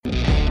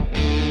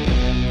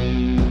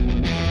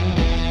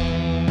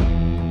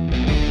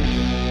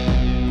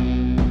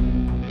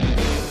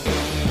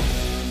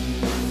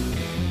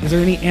Is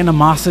there any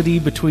animosity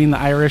between the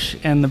Irish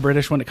and the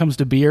British when it comes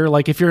to beer?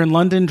 Like, if you're in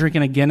London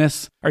drinking a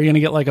Guinness, are you going to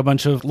get like a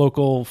bunch of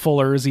local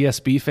Fuller's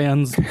ESB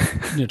fans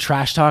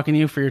trash talking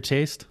you for your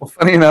taste? Well,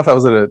 funny enough, I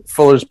was at a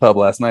Fuller's pub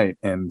last night,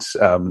 and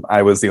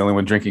I was the only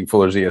one drinking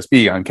Fuller's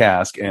ESB on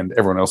cask, and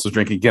everyone else was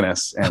drinking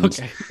Guinness. And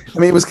Okay. I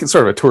mean, it was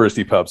sort of a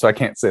touristy pub, so I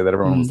can't say that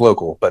everyone was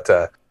local. But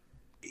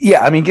yeah,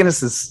 I mean,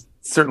 Guinness is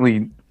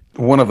certainly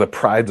one of the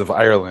prides of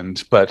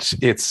Ireland, but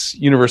it's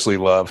universally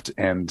loved,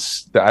 and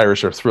the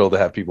Irish are thrilled to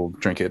have people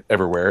drink it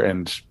everywhere,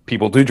 and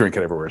people do drink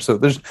it everywhere. So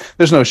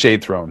there's no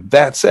shade thrown.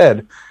 That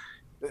said,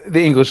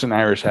 the English and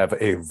Irish have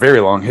a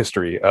very long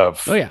history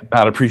of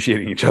not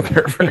appreciating each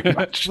other very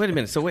much. Wait a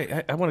minute. So wait,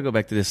 I want to go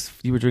back to this.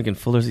 You were drinking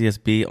Fuller's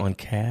ESB on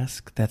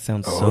cask? That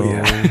sounds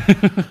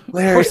Yeah.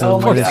 Larry, so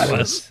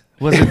delicious.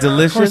 Was it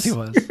delicious? Of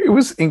course he was. It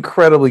was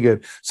incredibly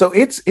good. So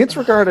it's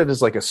regarded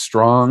as like a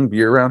strong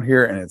beer around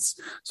here, and it's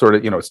sort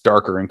of, it's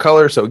darker in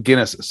color. So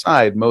Guinness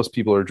aside, most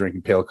people are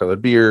drinking pale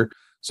colored beer.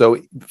 So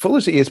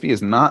Fuller's ESB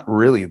is not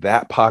really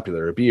that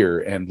popular a beer,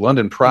 and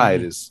London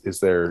Pride is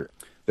their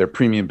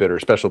premium bitter,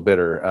 special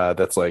bitter.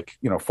 That's like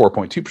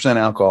 4.2%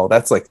 alcohol.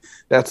 That's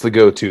the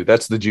go-to.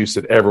 That's the juice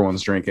that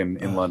everyone's drinking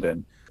in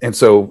London. And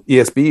so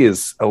ESB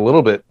is a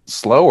little bit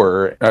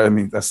slower. I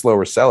mean, a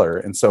slower seller,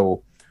 and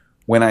so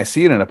when I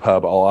see it in a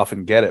pub, I'll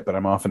often get it, but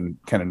I'm often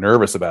kind of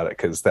nervous about it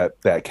because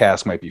that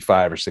cask might be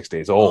 5 or 6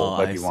 days old,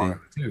 might be long in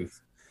the tooth.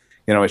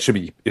 It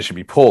should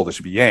be pulled, it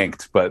should be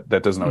yanked, but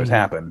that doesn't always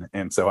happen,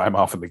 and so I'm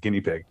often the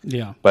guinea pig.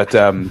 Yeah. But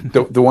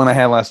the one I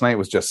had last night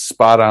was just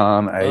spot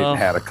on. I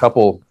had a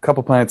couple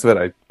pints of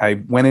it.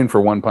 I went in for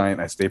 1 pint.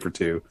 I stayed for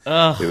 2.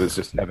 It was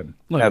just heaven.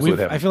 Look, Absolute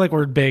heaven. I feel like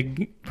we're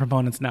big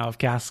proponents now of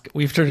cask.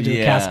 We've started to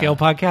do a cask ale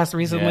podcast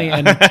recently,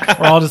 and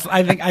we're all just.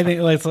 I think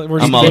we're just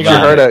Keep big your on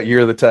heart it. out.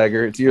 You're the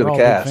tiger. It's you're We're the all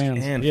big cask.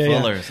 fans. And Yeah,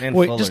 Fuller's. yeah. And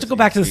Wait, Fuller's just to go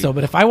back to this ESB. though,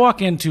 but if I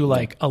walk into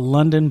like a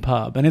London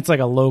pub and it's like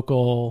a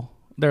local,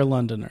 they're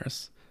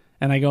Londoners,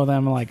 and I go there,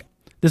 I'm like,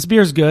 this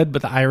beer's good,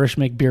 but the Irish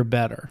make beer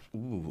better.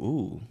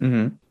 Ooh.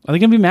 Are they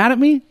gonna be mad at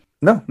me?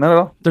 No, not at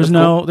all. There's That's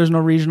no cool. there's no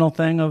regional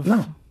thing of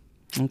No.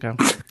 Okay,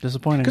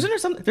 disappointing. Because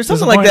there's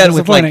something like that with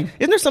Disappointing.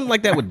 isn't there something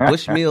like that with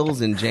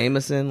Bushmills and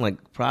Jameson,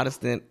 like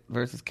Protestant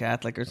versus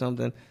Catholic or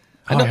something?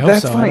 I hope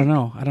that's so. funny.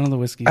 I don't know the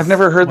whiskeys. I've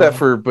never heard that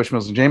for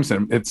Bushmills and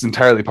Jameson. It's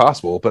entirely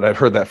possible, but I've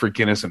heard that for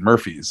Guinness and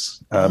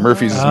Murphy's.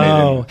 Murphy's is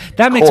made in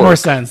that makes Cork. more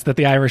sense that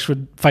the Irish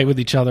would fight with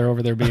each other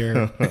over their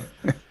beer.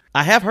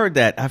 I have heard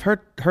that. I've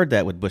heard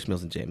that with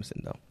Bushmills and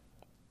Jameson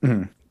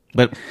though.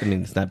 But I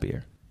mean, it's not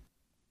beer.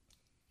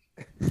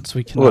 So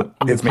we cannot.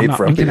 Well, it's made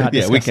from.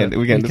 Yeah, we cannot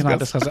cannot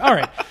discuss it. All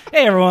right,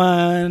 hey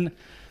everyone,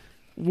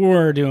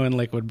 we're doing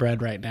liquid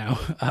bread right now.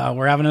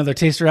 We're having another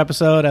taster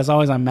episode. As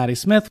always, I'm Matty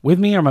Smith. With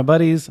me are my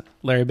buddies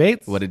Larry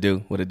Bates. What it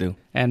do?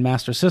 And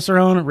Master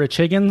Cicerone Rich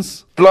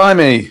Higgins.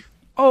 Blimey,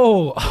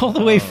 Oh, all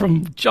the way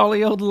from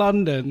jolly old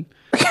London.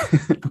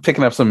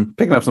 picking up some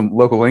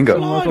local lingo.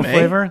 Local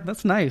flavor.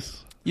 That's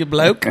nice. You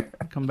bloke.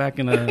 Come back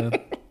in a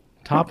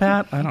top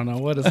hat. I don't know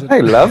what is it.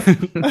 Hey, love,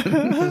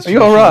 are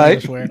you all right?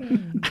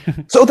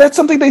 So that's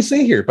something they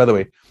say here, by the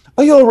way.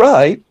 Are you all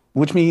right?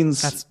 Which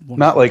means That's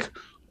not like,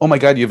 oh my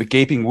God, you have a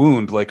gaping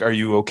wound. Like, are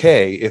you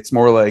okay? It's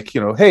more like,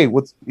 hey,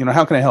 what's,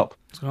 how can I help?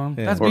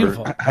 That's Or,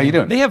 beautiful. how you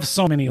doing? They have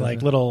so many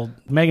like little.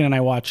 Megan and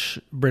I watch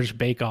British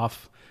Bake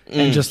Off,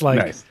 and just like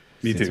Nice.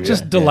 Me too.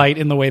 just delight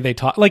in the way they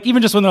talk. Like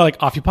even just when they're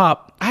like "off you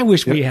pop," I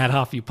wish we had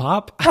 "off you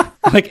pop."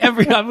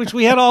 I wish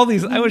we had all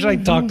these. I wish I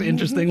talked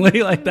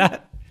interestingly like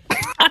that.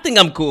 I think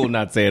I'm cool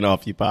not saying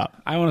off you pop.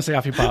 I want to say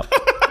 "off you pop."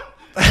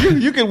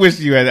 You can wish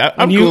you had. I'm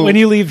when you cool. when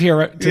you leave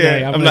here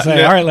today, Yeah, I'm I'm going to not- say,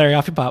 yeah. "All right, Larry,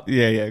 off you pop."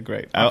 Yeah,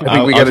 great. I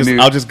think we got a new-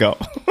 I'll just go.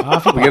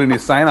 Off you We pop. got a new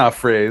sign-off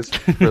phrase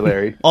for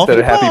Larry Off instead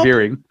you of happy pop.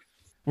 beering.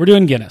 We're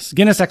doing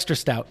Guinness Extra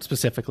Stout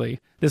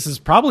specifically. This is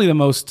probably the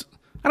most.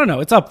 I don't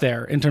know. It's up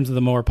there in terms of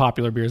the more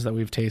popular beers that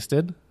we've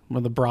tasted. One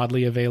of the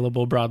broadly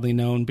available, broadly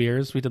known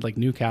beers. We did like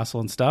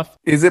Newcastle and stuff.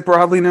 Is it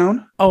broadly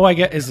known? Oh, I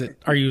get. Is it?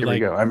 Are you Here like? we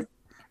go. I'm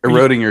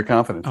eroding your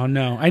confidence. Oh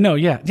no, I know.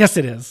 Yeah, yes,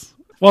 it is.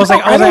 Well, I was No,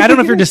 like, I don't I don't know think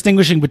if you're it is.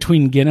 distinguishing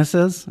between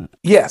Guinnesses.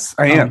 Yes,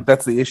 I am.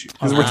 That's the issue.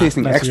 Because we're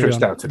tasting That's what extra you're doing.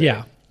 stout today.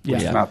 Yeah, yeah.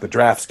 Which is not the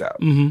draft stout.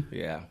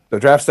 Yeah. The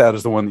draft stout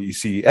is the one that you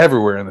see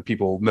everywhere and that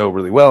people know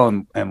really well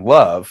and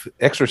love.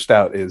 Extra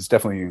stout is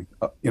definitely,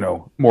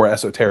 more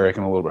esoteric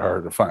and a little bit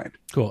harder to find.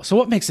 Cool. So,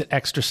 what makes it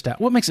extra stout?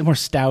 What makes it more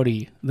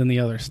stouty than the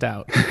other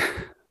stout?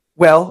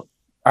 Well,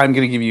 I'm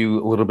going to give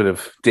you a little bit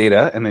of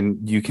data and then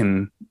you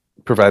can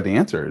provide the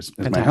answers, is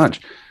my Fantastic.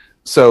 hunch.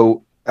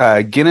 So,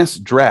 Guinness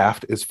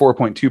draft is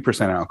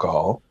 4.2%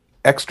 alcohol.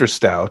 Extra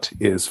stout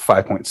is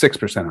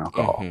 5.6%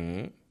 alcohol.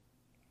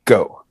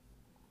 Go.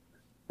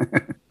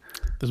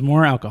 There's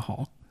more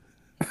alcohol.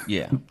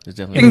 Yeah. There's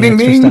Ding, definitely. ding,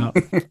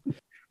 Extra ding. stout.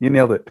 You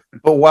nailed it.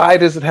 But why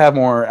does it have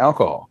more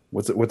alcohol?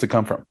 What's it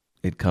come from?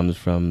 It comes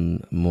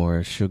from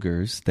more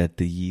sugars that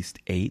the yeast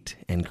ate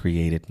and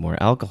created more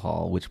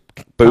alcohol, which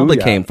probably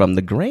Booyah. came from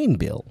the grain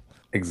bill.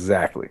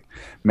 Exactly.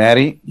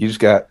 Maddie, you just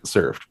got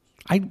served.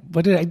 I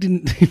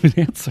didn't even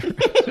answer.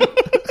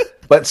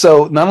 But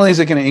so not only is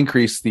it going to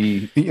increase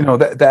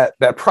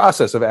that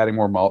process of adding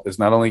more malt is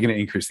not only going to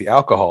increase the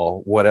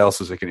alcohol, what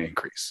else is it going to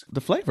increase? The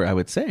flavor, I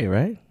would say,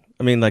 right?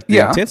 I mean, like the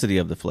intensity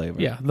of the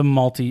flavor. Yeah, the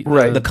malty,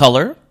 right? The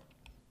color.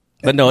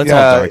 But no, it's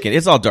all dark.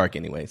 It's all dark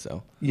anyway.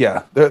 So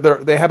yeah,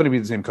 they happen to be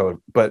the same color,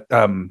 but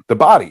the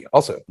body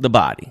also. The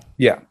body.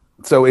 Yeah,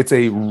 so it's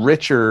a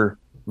richer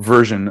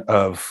version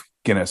of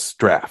Guinness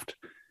Draft.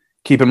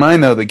 Keep in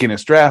mind, though, that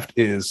Guinness Draft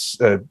is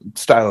a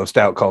style of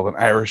stout called an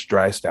Irish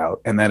Dry Stout,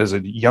 and that is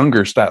a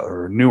younger style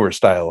or newer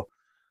style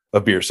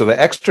of beer. So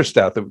the extra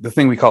stout, the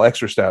thing we call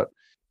extra stout,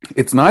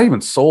 it's not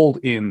even sold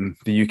in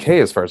the UK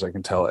as far as I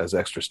can tell as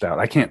extra stout.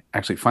 I can't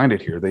actually find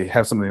it here. They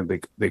have something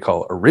that they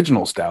call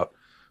original stout,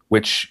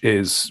 which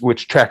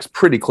tracks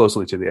pretty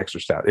closely to the extra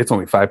stout. It's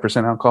only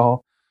 5%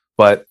 alcohol,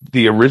 but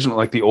the original,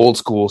 like the old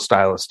school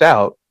style of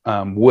stout,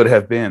 would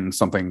have been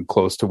something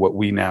close to what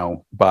we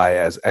now buy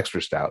as extra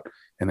stout.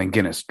 And then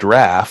Guinness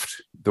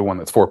Draft, the one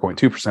that's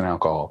 4.2%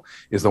 alcohol,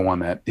 is the one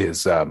that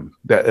is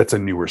that's a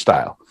newer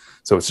style.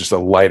 So it's just a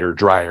lighter,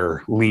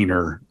 drier,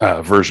 leaner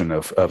version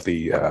of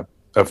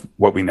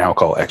what we now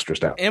call extra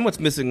stout. And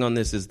what's missing on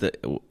this is the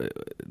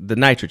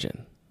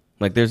nitrogen.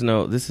 Like there's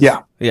no, this is,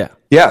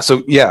 yeah. So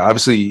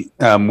obviously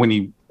when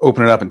you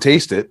open it up and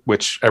taste it,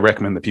 which I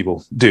recommend that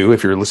people do,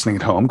 if you're listening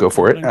at home, go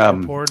for it.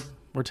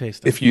 We're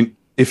tasting.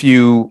 If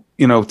you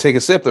take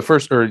a sip, the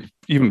first, or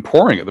even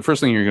pouring it, the first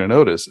thing you're going to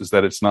notice is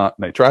that it's not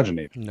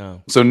nitrogenated.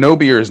 No. So no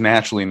beer is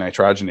naturally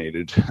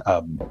nitrogenated.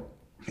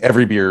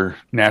 Every beer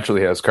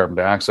naturally has carbon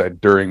dioxide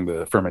during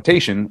the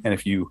fermentation, and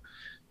if you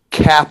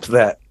cap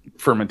that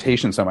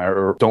fermentation somehow,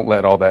 or don't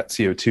let all that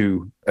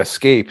CO2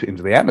 escape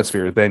into the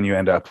atmosphere, then you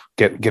end up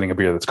getting a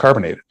beer that's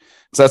carbonated.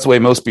 So that's the way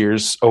most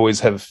beers always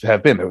have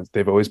been.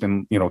 They've always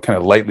been, kind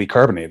of lightly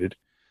carbonated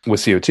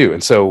with CO2.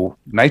 And so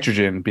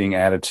nitrogen being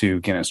added to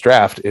Guinness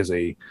Draft is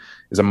a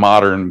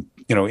modern,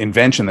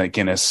 invention that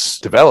Guinness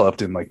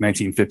developed in like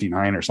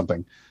 1959 or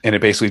something. And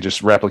it basically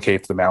just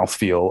replicates the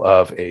mouthfeel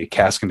of a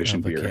cask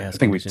conditioned beer. I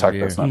think we talked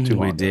about this not too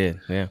long ago. We did,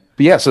 yeah.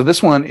 But yeah, so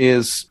this one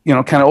is,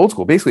 kind of old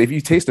school. Basically, if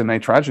you taste a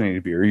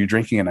nitrogenated beer, you're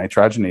drinking a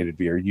nitrogenated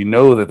beer, you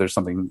know that there's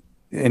something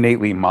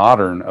innately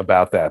modern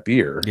about that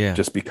beer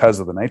just because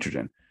of the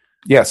nitrogen.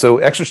 Yeah, so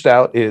extra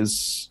stout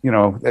is,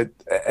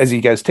 as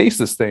you guys taste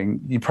this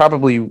thing, you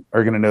probably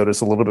are going to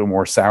notice a little bit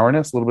more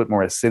sourness, a little bit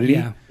more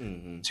acidity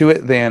to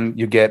it than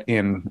you get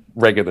in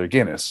regular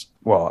Guinness.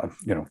 Well,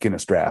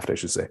 Guinness Draft, I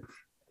should say.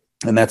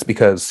 And that's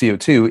because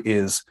CO2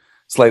 is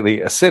slightly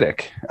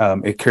acidic.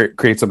 It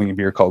creates something in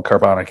beer called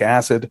carbonic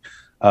acid.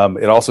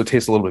 It also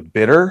tastes a little bit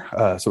bitter.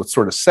 So it's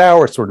sort of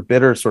sour, sort of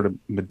bitter, sort of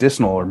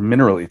medicinal or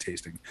minerally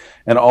tasting.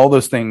 And all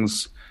those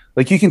things,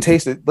 like you can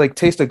taste it, like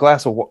taste a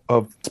glass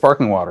of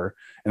sparkling water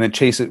and then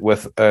chase it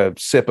with a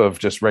sip of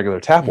just regular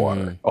tap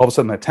water. All of a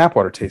sudden that tap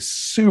water tastes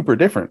super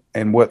different.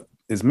 And what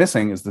is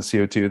missing is the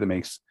CO2 that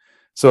makes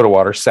soda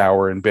water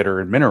sour and bitter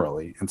and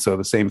minerally. And so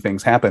the same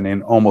things happen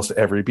in almost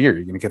every beer.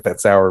 You're going to get that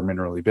sour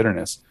minerally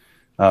bitterness,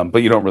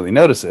 but you don't really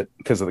notice it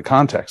because of the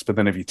context. But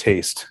then if you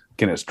taste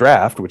Guinness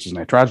Draft, which is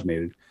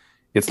nitrogenated,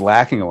 it's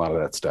lacking a lot of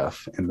that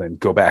stuff. And then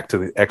go back to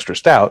the extra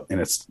stout and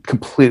it's a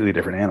completely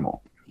different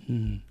animal.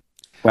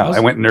 Wow,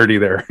 I went nerdy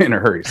there in a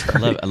hurry.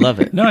 Sorry. I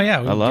love it. No, yeah,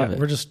 I love it.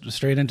 We're just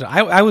straight into.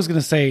 I was going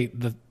to say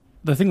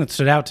the thing that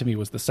stood out to me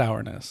was the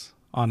sourness.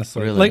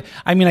 Honestly, really?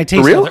 I mean, I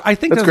taste. For real? I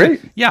think that's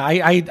great. Yeah,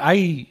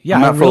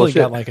 I really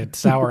got like a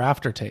sour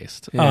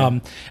aftertaste.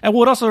 And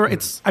what also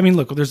it's. I mean,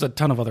 look, there's a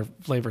ton of other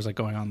flavors like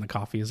going on. The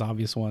coffee is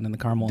obvious one, and the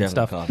caramel Definitely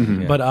and stuff.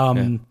 Coffee, But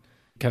kind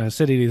of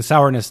acidity, the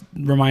sourness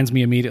reminds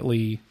me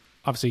immediately.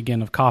 Obviously,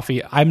 again, of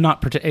coffee. I'm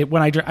not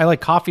when I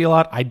like coffee a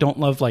lot. I don't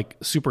love like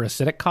super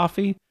acidic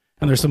coffee.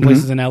 And there's some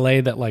places in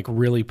LA that like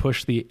really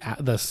push the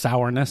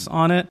sourness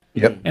on it.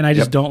 Yep. And I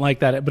just don't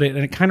like that. But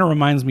it kind of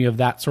reminds me of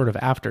that sort of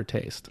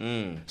aftertaste.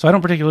 So I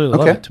don't particularly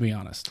love it, to be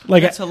honest.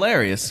 Like that's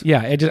hilarious.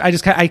 Yeah.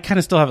 I kind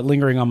of still have it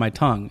lingering on my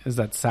tongue. Is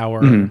that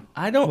sour?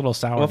 I don't. A little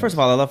sour. Well, first of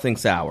all, I love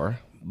things sour,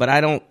 but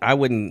I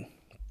wouldn't.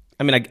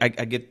 I mean, I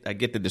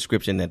get the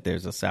description that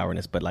there's a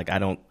sourness, but like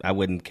I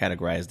wouldn't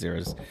categorize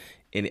there's.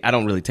 I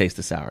don't really taste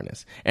the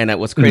sourness. And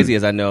what's crazy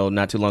is I know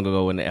not too long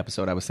ago in the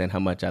episode I was saying how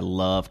much I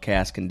love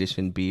cask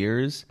conditioned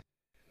beers.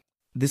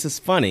 This is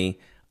funny.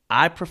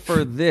 I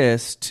prefer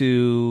this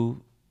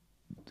to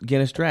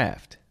Guinness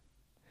Draft.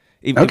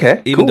 Even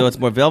though it's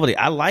more velvety.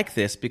 I like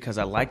this because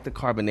I like the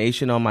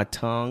carbonation on my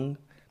tongue.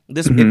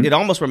 This it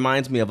almost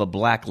reminds me of a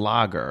black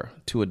lager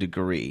to a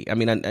degree. I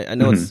mean, I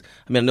know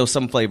I know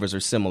some flavors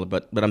are similar,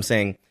 but I'm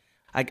saying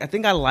I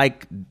think I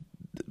like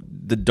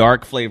the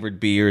dark flavored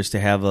beers to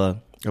have a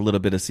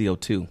little bit of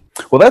CO2.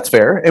 Well, that's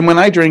fair. And when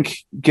I drink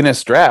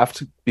Guinness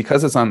Draft,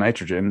 because it's on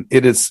nitrogen,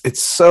 it's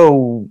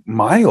so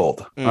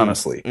mild,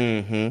 honestly.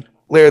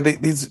 Lair,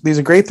 these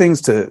are great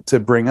things to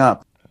bring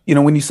up.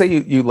 When you say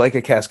you like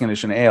a cask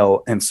conditioned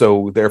ale, and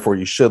so therefore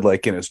you should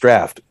like Guinness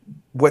Draft,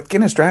 what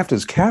Guinness Draft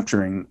is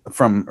capturing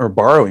from or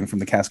borrowing from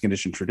the cask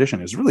conditioned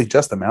tradition is really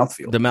just the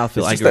mouthfeel. The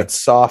mouthfeel, it's just that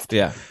soft.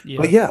 Yeah.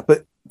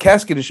 But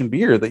cask conditioned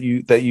beer that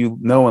you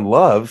know and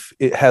love,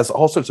 it has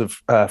all sorts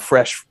of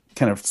fresh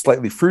kind of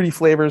slightly fruity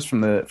flavors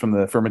from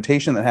the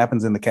fermentation that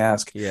happens in the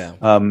cask. Yeah.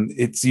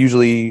 It's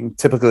usually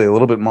typically a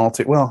little bit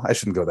malty. Well, I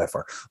shouldn't go that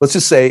far. Let's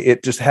just say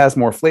it just has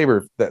more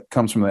flavor that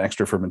comes from the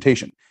extra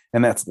fermentation.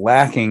 And that's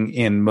lacking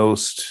in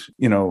most,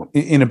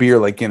 in a beer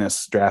like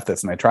Guinness Draft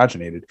that's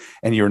nitrogenated.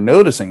 And you're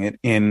noticing it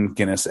in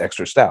Guinness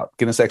Extra Stout.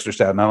 Guinness Extra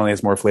Stout not only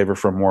has more flavor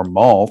from more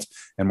malt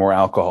and more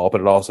alcohol,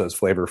 but it also has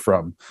flavor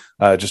from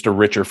just a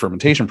richer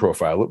fermentation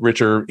profile,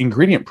 richer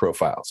ingredient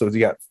profile. So you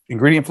got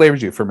ingredient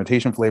flavors, you have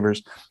fermentation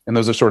flavors, and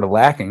those are sort of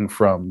lacking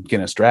from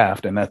Guinness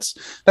Draft. And that's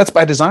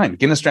by design.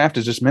 Guinness Draft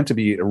is just meant to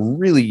be a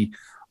really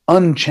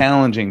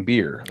unchallenging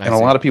beer. And a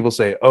lot of people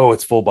say, oh,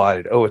 it's full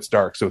bodied, oh, it's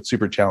dark, so it's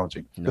super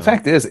challenging. No. The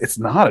fact is, it's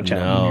not a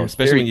challenging beer.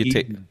 Especially when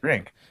you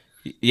drink.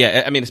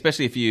 Yeah, I mean,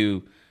 especially if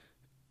you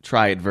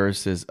try it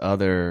versus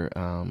other.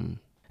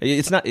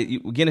 It's not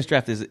Guinness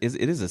Draft is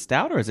a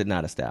stout, or is it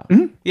not a stout?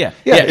 Mm-hmm. Yeah.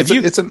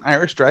 It's an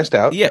Irish dry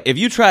stout. Yeah, if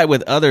you try it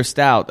with other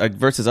stout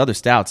versus other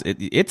stouts,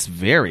 it's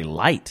very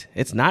light.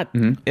 It's not.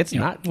 Mm-hmm. It's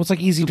not. Well, it's like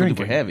easy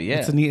drinking. Heavy. Yeah,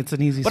 it's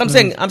an easy. But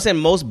I'm saying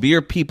most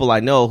beer people I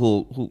know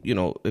who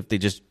if they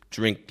just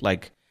drink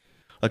like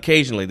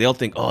occasionally, they'll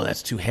think, oh,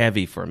 that's too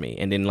heavy for me.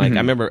 And then like I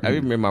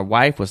remember my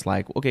wife was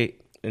like, okay.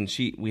 And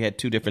we had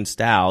two different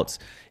stouts,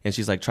 and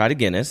she's like, try the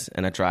Guinness,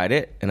 and I tried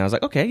it, and I was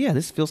like, okay, yeah,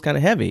 this feels kind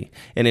of heavy.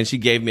 And then she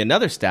gave me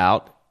another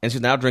stout, and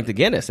she's now drink the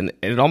Guinness, and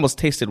it almost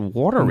tasted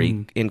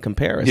watery in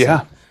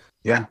comparison.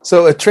 Yeah.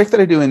 So a trick that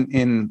I do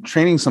in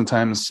training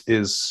sometimes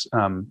is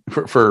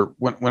for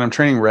when I'm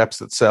training reps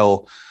that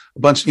sell a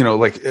bunch,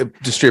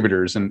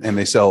 distributors, and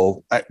they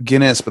sell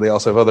Guinness, but they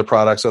also have other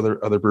products,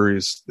 other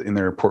breweries in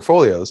their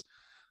portfolios.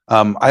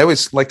 I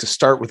always like to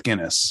start with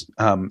Guinness,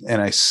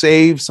 and I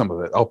save some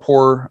of it. I'll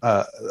pour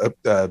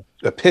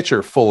a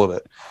pitcher full of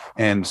it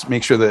and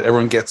make sure that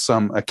everyone gets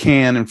a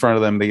can in front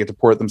of them. They get to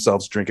pour it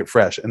themselves, drink it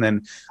fresh. And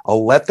then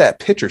I'll let that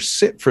pitcher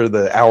sit for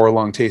the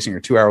hour-long tasting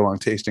or 2-hour-long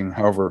tasting,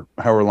 however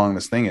long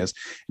this thing is.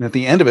 And at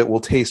the end of it, we'll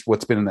taste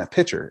what's been in that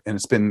pitcher. And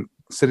it's been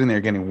sitting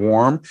there getting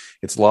warm.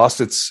 It's lost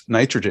its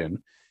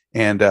nitrogen.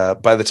 And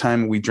by the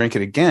time we drink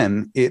it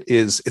again,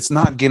 it's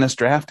not Guinness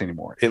Draft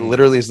anymore. It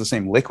literally is the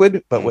same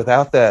liquid, but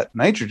without that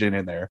nitrogen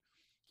in there,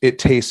 it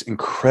tastes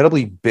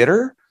incredibly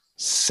bitter,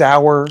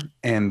 sour,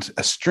 and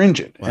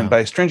astringent. Wow. And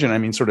by astringent, I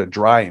mean sort of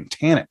dry and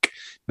tannic.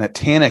 And that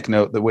tannic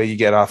note, the way you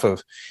get off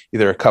of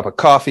either a cup of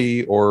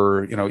coffee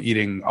or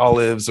eating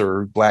olives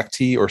or black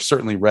tea or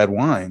certainly red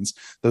wines,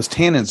 those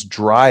tannins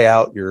dry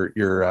out your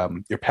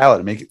palate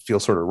and make it feel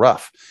sort of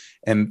rough.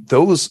 And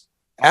those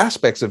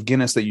aspects of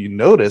Guinness that you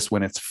notice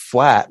when it's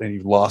flat and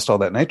you've lost all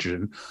that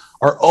nitrogen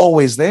are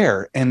always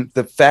there. And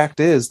the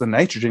fact is the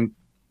nitrogen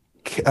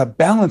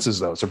balances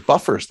those or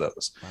buffers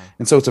those. Wow.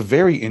 And so it's a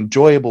very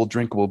enjoyable,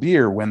 drinkable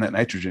beer when that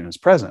nitrogen is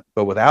present.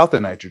 But without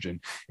the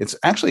nitrogen, it's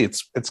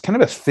kind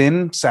of a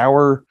thin,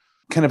 sour,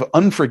 kind of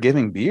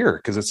unforgiving beer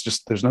because it's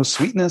just, there's no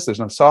sweetness, there's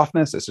no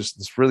softness. It's just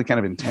this really kind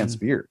of intense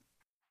beer.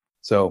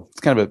 So it's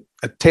kind of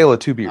a tale of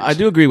two beers. I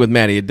do agree with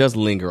Maddie. It does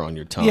linger on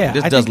your tongue. Yeah,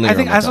 I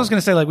think I was going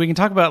to say, like, we can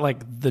talk about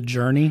like the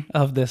journey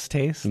of this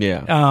taste.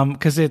 Yeah.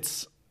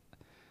 Because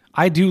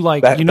I do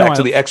like, back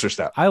to the extra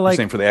stout. I like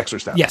same for the extra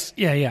stout. Yes.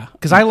 Yeah.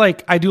 Because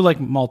I do like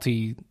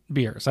malty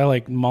beers. I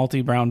like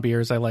malty brown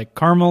beers. I like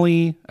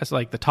caramely. I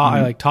like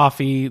I like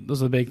toffee.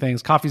 Those are the big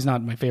things. Coffee's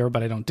not my favorite,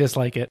 but I don't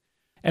dislike it.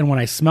 And when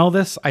I smell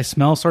this, I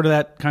smell sort of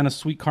that kind of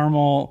sweet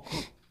caramel.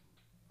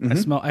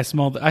 Mm-hmm. I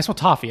smell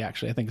toffee.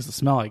 Actually, I think is the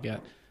smell I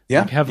get.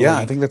 Yeah,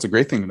 I think that's a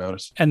great thing to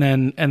notice. And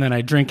then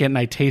I drink it and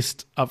I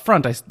taste up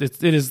front.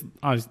 These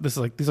are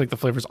like the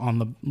flavors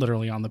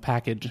literally on the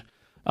package.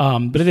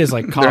 But it is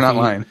like coffee. They're not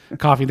mine.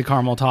 Coffee, the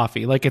caramel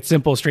toffee. Like it's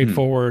simple,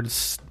 straightforward.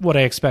 What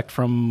I expect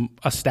from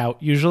a stout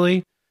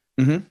usually.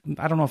 Mm-hmm.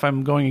 I don't know if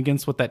I'm going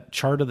against what that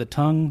chart of the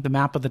tongue, the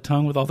map of the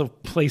tongue with all the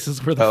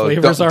places where the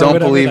flavors are. Don't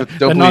believe it.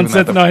 The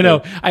nonsense. No, I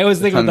know. I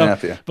always think of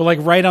them, but like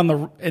right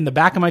in the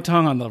back of my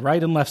tongue on the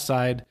right and left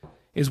side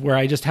is where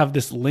I just have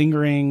this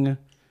lingering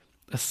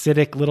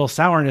acidic little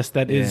sourness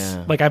that is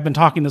like I've been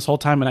talking this whole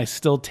time and I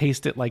still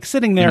taste it like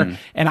sitting there.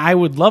 And I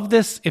would love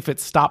this if it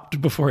stopped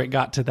before it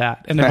got to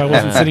that. And if I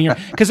wasn't sitting here,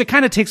 because it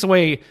kind of takes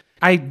away,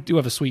 I do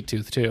have a sweet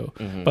tooth too,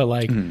 but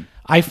like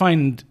I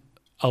find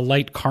a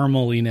light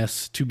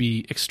carameliness to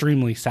be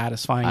extremely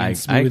satisfying and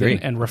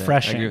smooth and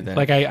refreshing.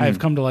 Like I've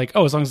come to like,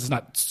 as long as it's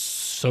not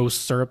so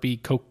syrupy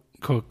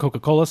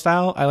Coca-Cola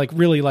style, I like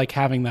really like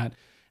having that.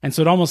 And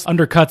so it almost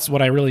undercuts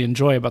what I really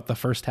enjoy about the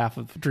first half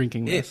of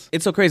drinking this.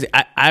 It's so crazy.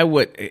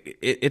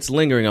 It's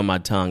lingering on my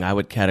tongue. I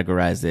would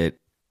categorize it,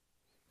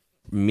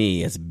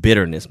 as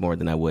bitterness more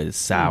than I would as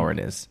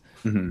sourness.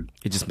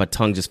 Mm-hmm. My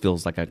tongue just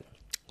feels like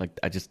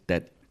I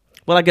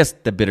guess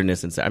the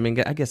bitterness inside. I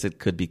mean, I guess it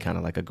could be kind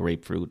of like a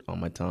grapefruit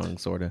on my tongue,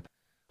 sort of.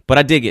 But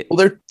I dig it.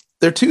 Well,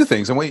 they're two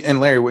things. And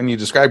Larry, when you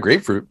describe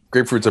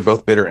grapefruits are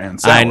both bitter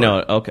and sour. I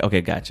know. Okay,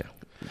 gotcha.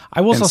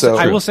 I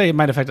will say it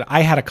might affect it.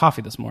 I had a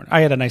coffee this morning.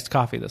 I had a nice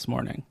coffee this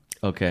morning.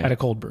 Okay. I had a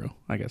cold brew,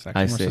 I guess,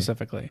 actually, more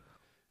specifically.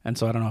 And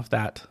so I don't know if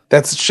that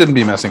shouldn't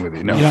be messing with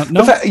you. No,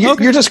 okay.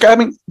 You're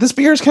describing this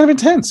beer is kind of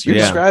intense. You're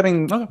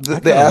describing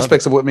the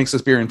aspects of what makes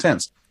this beer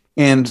intense.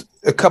 And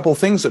a couple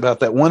things about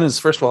that. One is,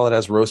 first of all, it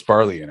has roast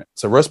barley in it.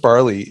 So roast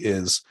barley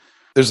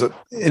there's an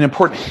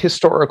important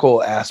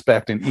historical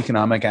aspect and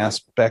economic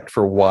aspect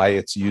for why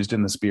it's used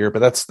in this beer, but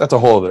that's a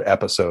whole other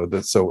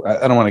episode. So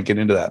I don't want to get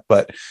into that.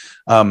 But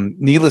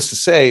needless to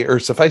say, or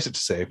suffice it to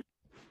say,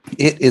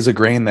 it is a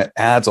grain that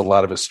adds a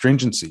lot of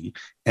astringency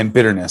and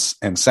bitterness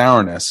and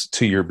sourness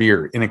to your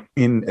beer,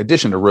 in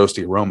addition to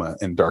roasty aroma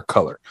and dark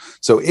color.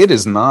 So it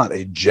is not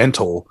a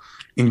gentle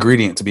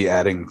ingredient to be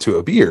adding to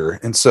a beer.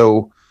 And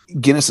so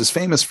Guinness is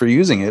famous for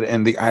using it,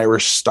 and the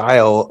Irish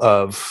style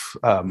of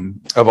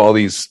all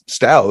these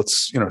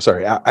stouts,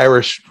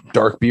 Irish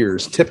dark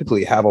beers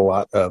typically have a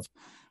lot of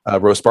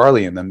roast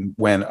barley in them,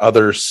 when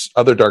other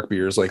dark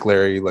beers like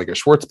a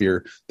Schwartz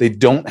beer, they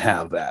don't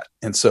have that.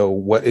 And so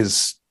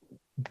what's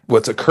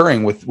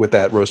occurring with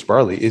that roast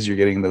barley is you're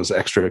getting those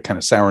extra kind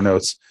of sour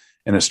notes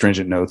and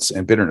astringent notes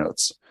and bitter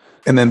notes.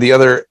 And then the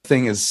other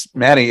thing is,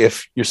 Maddie,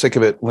 if you're sick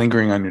of it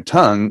lingering on your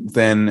tongue,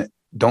 then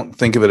don't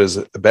think of it as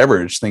a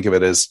beverage. Think of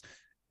it as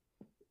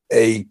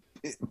a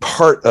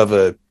part of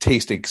a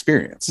tasting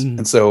experience.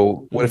 And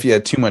so what if you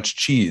had too much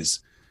cheese?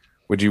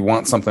 Would you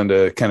want something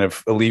to kind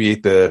of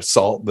alleviate the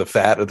salt, the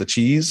fat of the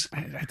cheese?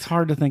 It's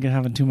hard to think of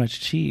having too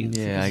much cheese.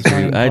 Yeah, I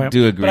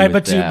do agree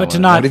with that. But to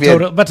not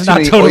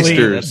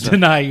totally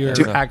deny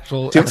your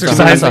actual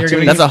exercise.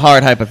 That's a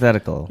hard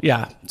hypothetical.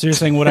 Yeah. So you're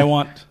saying, would I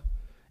want,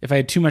 if I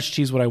had too much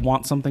cheese, would I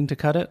want something to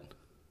cut it?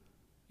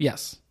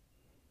 Yes.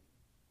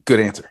 Good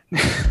answer.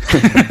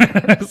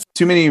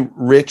 Too many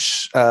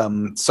rich,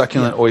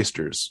 succulent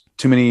oysters.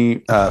 Too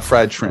many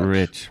fried shrimp.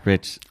 Rich.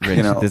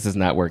 This is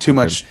not working. Too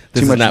much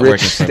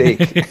rich steak.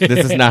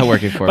 This is not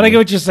working for me. But I get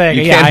what you're saying.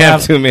 You can't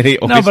have too many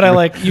oysters. No,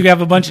 but you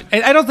have a bunch.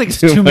 I don't think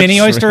it's too many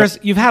oysters.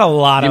 You've had a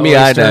lot of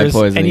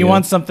oysters, and you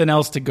want something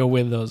else to go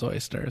with those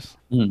oysters.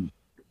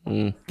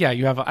 Yeah,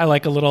 you have. I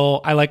like a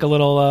little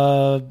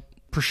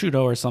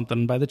prosciutto or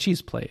something by the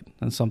cheese plate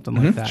and something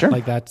like that. Sure.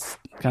 Like that's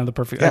kind of the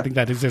perfect. I think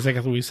that is exactly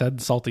what we said.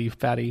 Salty,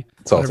 fatty.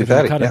 Salty,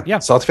 fatty. Yeah.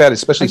 Salty, fatty,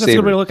 especially that's a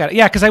good way to look at it.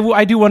 Yeah, because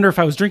I do wonder if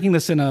I was drinking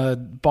this in a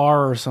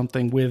bar or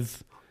something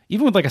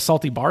even with like a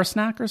salty bar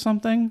snack or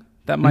something,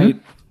 that might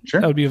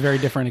that would be a very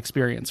different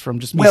experience from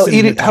just me sitting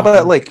eating. How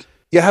about like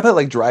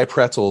dry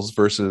pretzels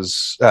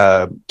versus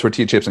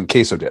tortilla chips and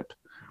queso dip?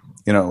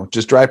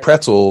 Just dry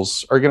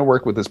pretzels are going to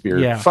work with this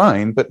beer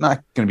fine, but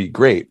not going to be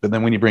great. But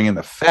then when you bring in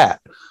the fat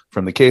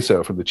from the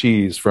queso, from the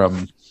cheese,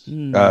 from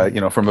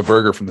from a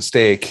burger, from the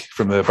steak,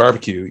 from the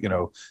barbecue,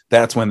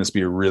 that's when this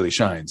beer really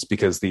shines,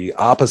 because the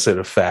opposite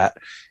of fat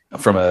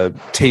from a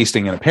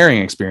tasting and a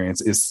pairing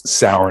experience is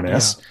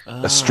sourness,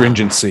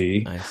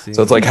 astringency.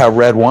 So it's like how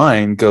red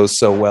wine goes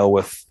so well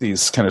with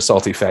these kind of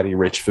salty, fatty,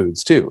 rich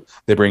foods too.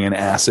 They bring in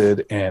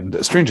acid and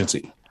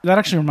astringency. That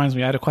actually reminds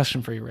me, I had a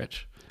question for you,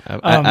 Rich.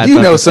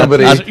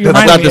 Somebody. I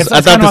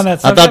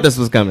thought this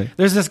was coming.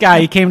 There's this guy.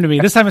 He came to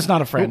me. This time it's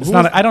not a friend. It's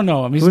not. I don't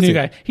know him. He's a new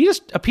guy. He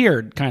just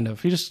appeared, kind of.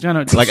 He just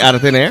like out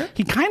of thin air.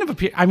 He kind of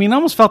appeared. I mean, I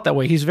almost felt that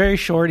way. He's very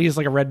short. He has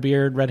like a red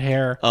beard, red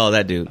hair. Oh,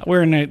 that dude.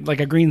 Wearing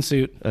a green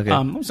suit. Okay.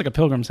 Almost like a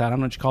pilgrim's hat. I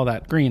don't know what you call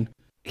that. Green.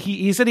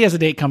 He said he has a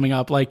date coming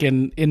up, like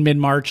in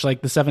mid-March,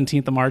 like the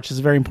 17th of March is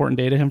a very important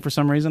day to him for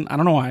some reason. I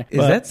don't know why. Is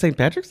that St.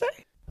 Patrick's Day?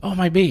 Oh, it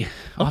might be.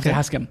 I'll have to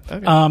ask him.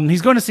 Okay.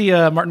 He's going to see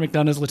Martin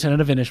McDonagh's Lieutenant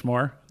of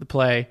Inishmore, the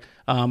play,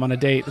 on a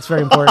date. It's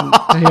very important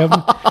to him.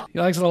 He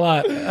likes it a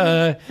lot.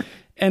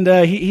 And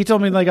he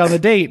told me, like, on the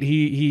date,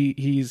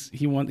 he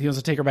wants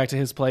to take her back to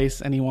his place,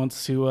 and he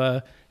wants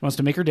to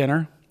make her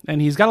dinner. And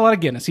he's got a lot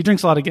of Guinness. He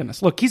drinks a lot of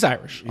Guinness. Look, he's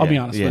Irish. I'll be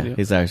honest with you.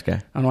 He's an Irish guy.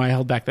 I don't know why I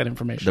held back that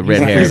information. The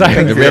red hair.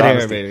 The red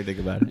hair made me think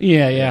about it.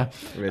 Yeah.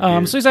 So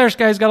he's an Irish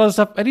guy. He's got a lot of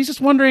stuff, and he's just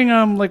wondering,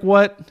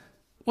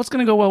 what's going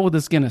to go well with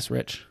this Guinness,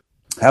 Rich?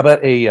 How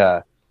about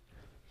a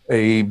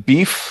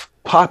beef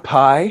pot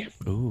pie?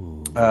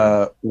 Ooh.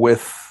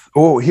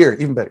 Here,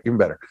 even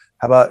better.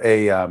 How about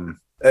like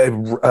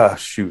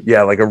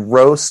a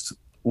roast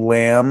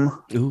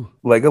lamb,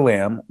 leg of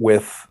lamb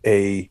with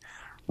a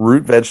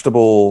root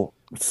vegetable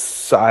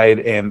side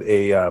and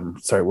where am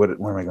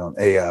I going?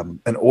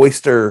 An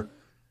oyster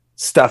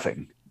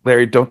stuffing.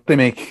 Larry, don't they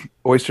make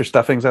oyster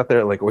stuffings out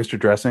there, like oyster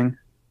dressing?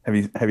 Have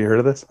you heard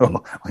of this?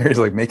 Oh, Larry's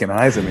like making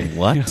eyes at me.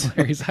 What?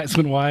 Larry's eyes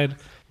went wide.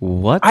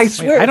 What? I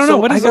swear. I don't know.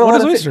 What is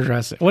oyster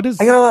dressing? What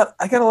is? I got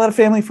a lot of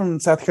family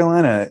from South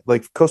Carolina,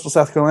 like coastal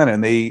South Carolina,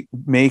 and they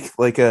make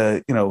like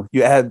you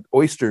add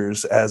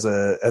oysters as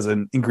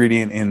an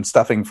ingredient in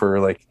stuffing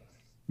for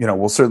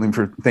certainly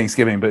for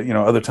Thanksgiving, but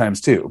other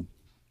times too.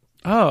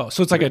 Oh,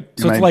 so it's like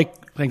it's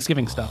like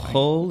Thanksgiving stuffing.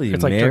 Holy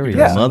it's Mary,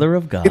 like Mother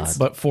of God!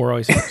 But for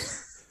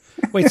oysters.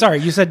 Wait,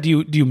 sorry. You said do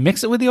you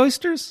mix it with the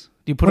oysters?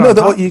 Do you put it on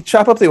top? You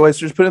chop up the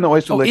oysters, put in the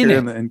oyster liquor,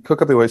 and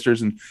cook up the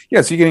oysters, and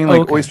so you're getting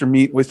oyster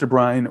meat, oyster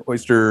brine,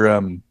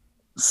 oyster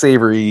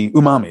savory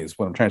umami is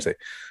what I'm trying to say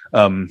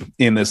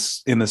in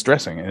this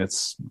dressing, and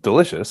it's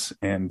delicious.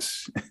 And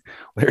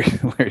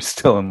Larry's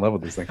still in love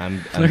with this thing.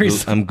 I'm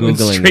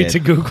googling straight it. to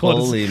Google.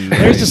 Holy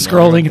Larry's just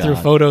scrolling through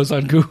photos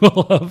on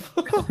Google of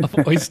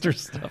oyster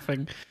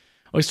stuffing.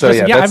 Oyster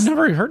dressing. Yeah, I've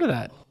never heard of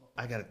that.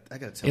 I gotta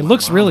tell It my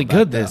looks mom really about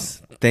good,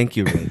 this. Thank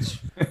you, Rich.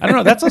 I don't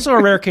know. That's also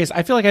a rare case.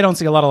 I feel like I don't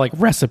see a lot of like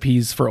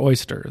recipes for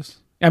oysters.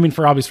 I mean,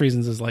 for obvious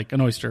reasons, is like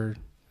an oyster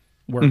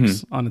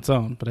works on its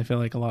own, but I feel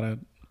like a lot of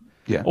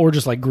or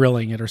just like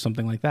grilling it or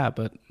something like that.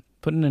 But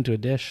putting it into a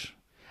dish,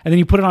 and then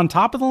you put it on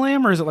top of the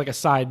lamb, or is it like a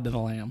side to the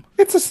lamb?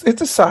 It's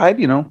a side,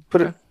 you know.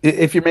 Put it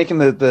if you're making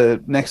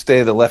the next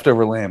day the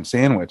leftover lamb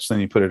sandwich, then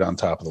you put it on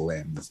top of the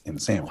lamb in the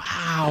sandwich.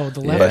 Wow,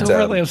 the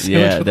leftover lamb sandwich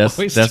Yeah, with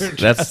oyster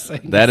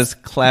dressing. that is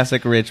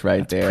classic Rich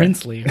right there.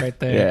 Princely right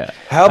there. Yeah.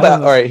 How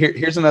about all right?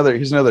 Here's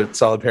another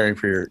solid pairing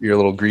for your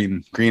little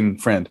green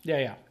friend.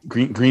 Yeah.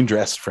 Green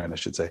dressed friend, I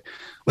should say.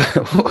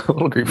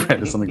 Little green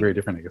friend is something very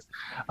different, I guess.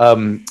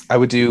 I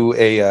would do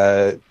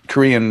a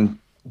Korean,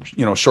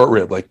 short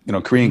rib, like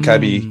Korean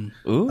kalbi,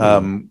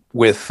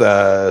 with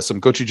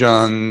some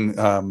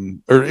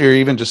gochujang, or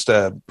even just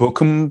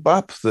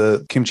bokkeumbap,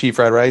 the kimchi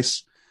fried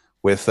rice,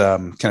 with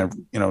kind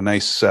of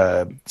nice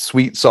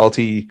sweet,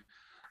 salty,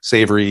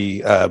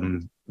 savory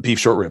beef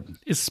short rib.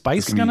 Is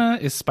spice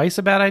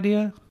a bad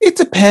idea? It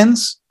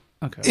depends.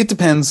 Okay. It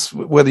depends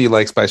whether you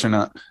like spice or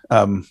not.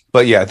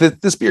 But yeah,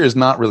 this beer is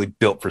not really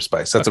built for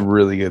spice. That's a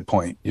really good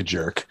point, you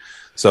jerk.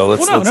 So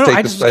let's take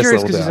I the just spice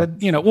curious level because down.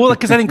 you said,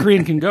 because I think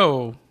Korean can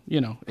go,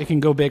 it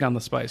can go big on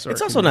the spice. Or It's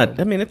it also can not.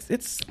 go- I mean,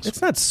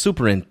 it's not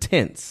super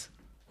intense,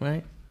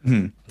 right?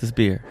 This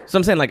beer. So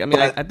I'm saying, like, I mean,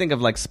 I think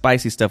of like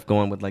spicy stuff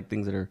going with like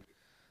things that are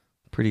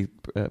pretty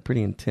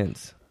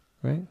intense,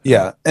 right?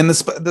 Yeah, and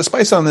the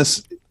spice on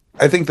this,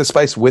 I think the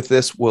spice with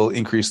this will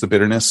increase the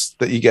bitterness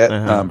that you get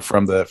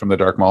from the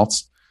dark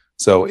malts.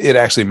 So it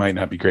actually might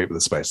not be great with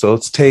the spice. So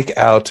let's take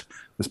out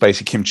the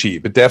spicy kimchi,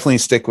 but definitely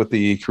stick with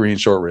the Korean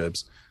short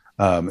ribs.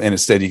 And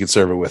instead, you can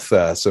serve it with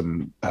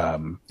some, a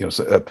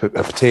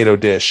potato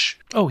dish.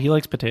 Oh, he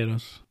likes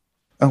potatoes.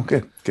 Oh,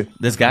 good.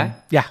 This guy?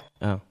 Yeah.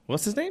 Oh,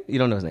 what's his name? You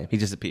don't know his name. He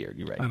just appeared.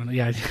 You're I right. don't know.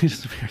 Yeah, he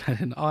just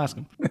appeared. I'll ask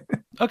him.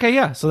 Okay,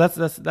 yeah. So that's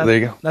There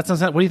you go. That's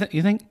what do you think?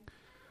 You think?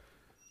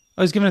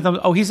 Oh, he's giving a thumbs.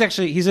 Oh, he's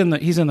in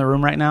the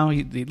room right now.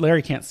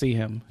 Larry can't see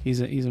him. He's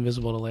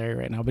invisible to Larry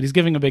right now, but he's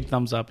giving a big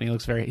thumbs up, and he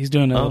looks he's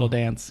doing a little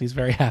dance. He's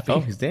very happy. Oh,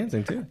 he's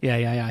dancing too.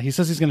 Yeah. He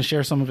says he's going to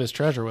share some of his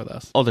treasure with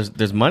us. Oh,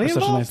 there's money That's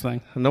such a involved? nice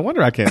thing. No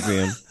wonder I can't see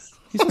him.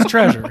 He says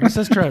treasure.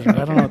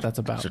 I don't know what that's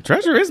about. So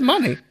treasure is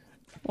money.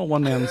 Well,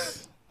 one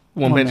man's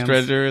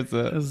treasure is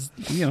a... is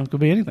could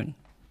be anything.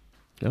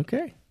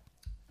 Okay.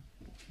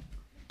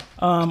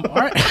 All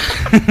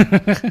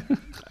right.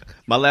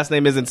 My last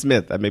name isn't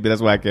Smith. Maybe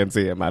that's why I can't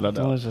see him. I don't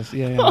know. Delicious.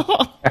 Yeah.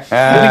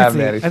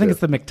 Manny I think it's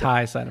the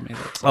McTie side of me.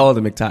 Oh,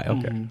 the McTie.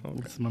 Okay.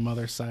 It's my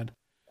mother's side.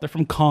 They're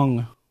from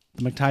Kong.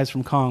 The McTie's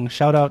from Kong.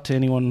 Shout out to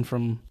anyone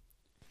from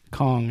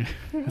Kong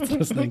that's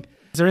listening.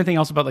 Is there anything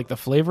else about like the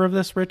flavor of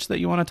this, Rich, that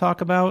you want to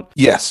talk about?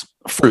 Yes,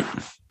 fruit.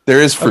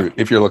 There is fruit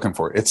if you're looking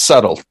for it. It's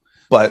subtle,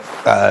 but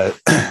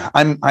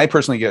I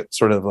personally get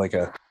sort of like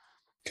a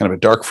kind of a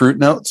dark fruit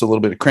note. So a little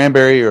bit of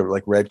cranberry or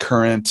like red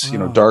currant,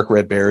 dark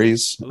red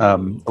berries, a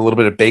little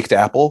bit of baked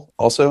apple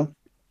also,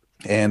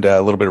 and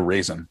a little bit of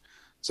raisin.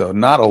 So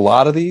not a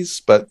lot of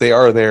these, but they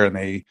are there, and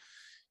they,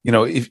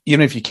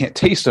 even if you can't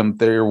taste them,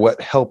 they're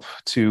what help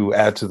to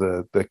add to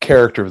the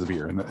character of the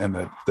beer and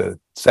the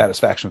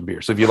satisfaction of the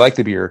beer. So if you like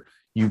the beer,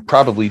 you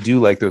probably do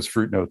like those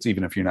fruit notes,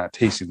 even if you're not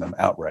tasting them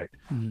outright.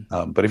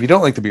 But if you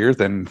don't like the beer,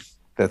 then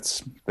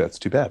that's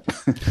too bad.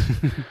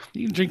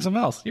 You can drink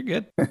something else. You're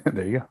good.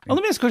 There you go. Well,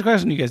 let me ask a quick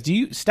question to you guys. Do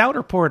you stout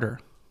or porter?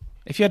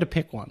 If you had to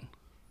pick one.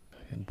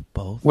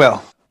 Both.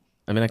 Well,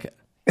 I mean,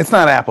 it's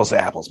not apples to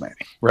apples, Manny,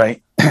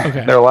 right?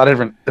 Okay. There are a lot of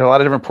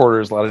different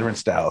porters, a lot of different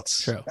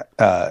stouts. True.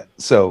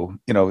 So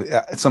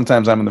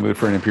sometimes I'm in the mood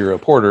for an imperial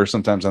porter.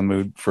 Sometimes I'm in the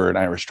mood for an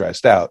Irish dry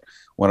stout.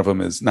 One of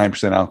them is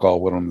 9% alcohol.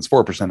 One of them is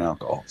 4%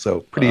 alcohol. So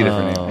pretty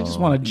different. I just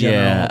want a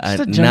general. yeah,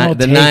 just a general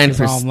the take 9%,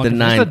 is all I'm the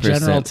looking for.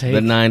 Just a 9%, general take. the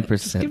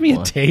 9%. Give me a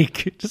one.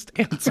 take. Just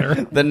answer.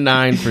 The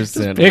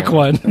 9%. Pick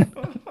one.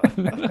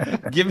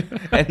 Give me,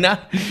 and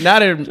not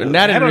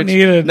Rich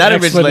need an laid it out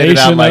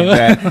explanation like of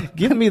it. that.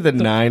 Give me the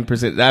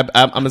 9%.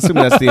 I'm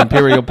assuming that's the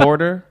Imperial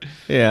Porter.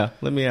 Yeah,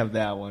 let me have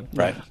that one.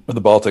 Right. Or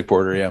the Baltic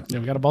porter. Yeah. Yeah,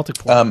 we got a Baltic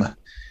porter.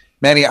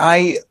 Manny,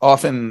 I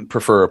often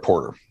prefer a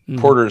porter.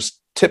 Porters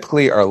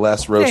typically are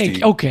less roasty.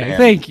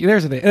 Thank you.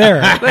 There's a thing.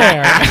 There.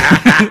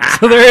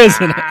 So there is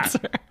an answer.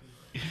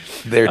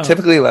 They're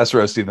typically less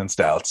roasty than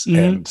stouts.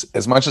 And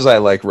as much as I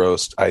like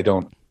roast, I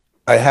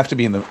have to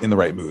be in the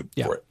right mood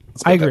for it.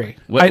 Let's I put it that agree.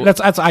 way.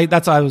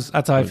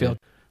 That's how I feel.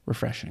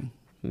 Refreshing.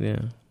 Yeah,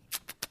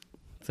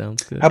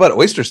 sounds good. How about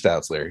oyster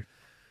stouts, Larry?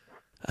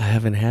 I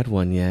haven't had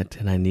one yet,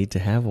 and I need to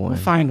have one. We'll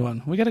find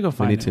one. We got to go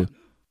find need one.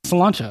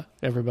 Cilantro,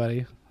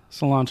 everybody.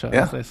 Cilantro,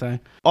 Yeah. as they say.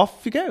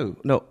 Off you go.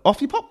 No,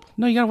 off you pop.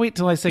 No, you got to wait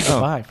till I say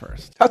goodbye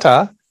first.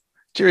 Ta-ta.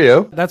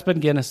 Cheerio. That's been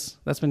Guinness.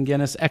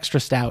 Extra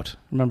Stout.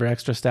 Remember,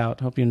 Extra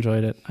Stout. Hope you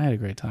enjoyed it. I had a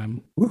great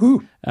time.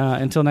 Woohoo.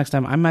 Until next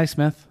time, I'm Mike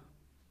Smith,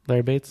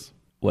 Larry Bates,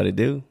 What it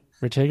do?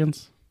 Rich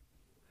Higgins.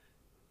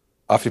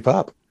 Off you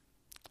pop.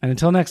 And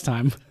until next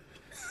time,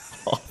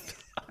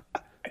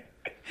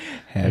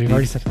 Happy, we've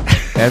already said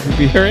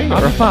happy beering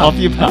or pop. off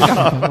you pop.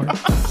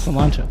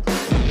 cilantro.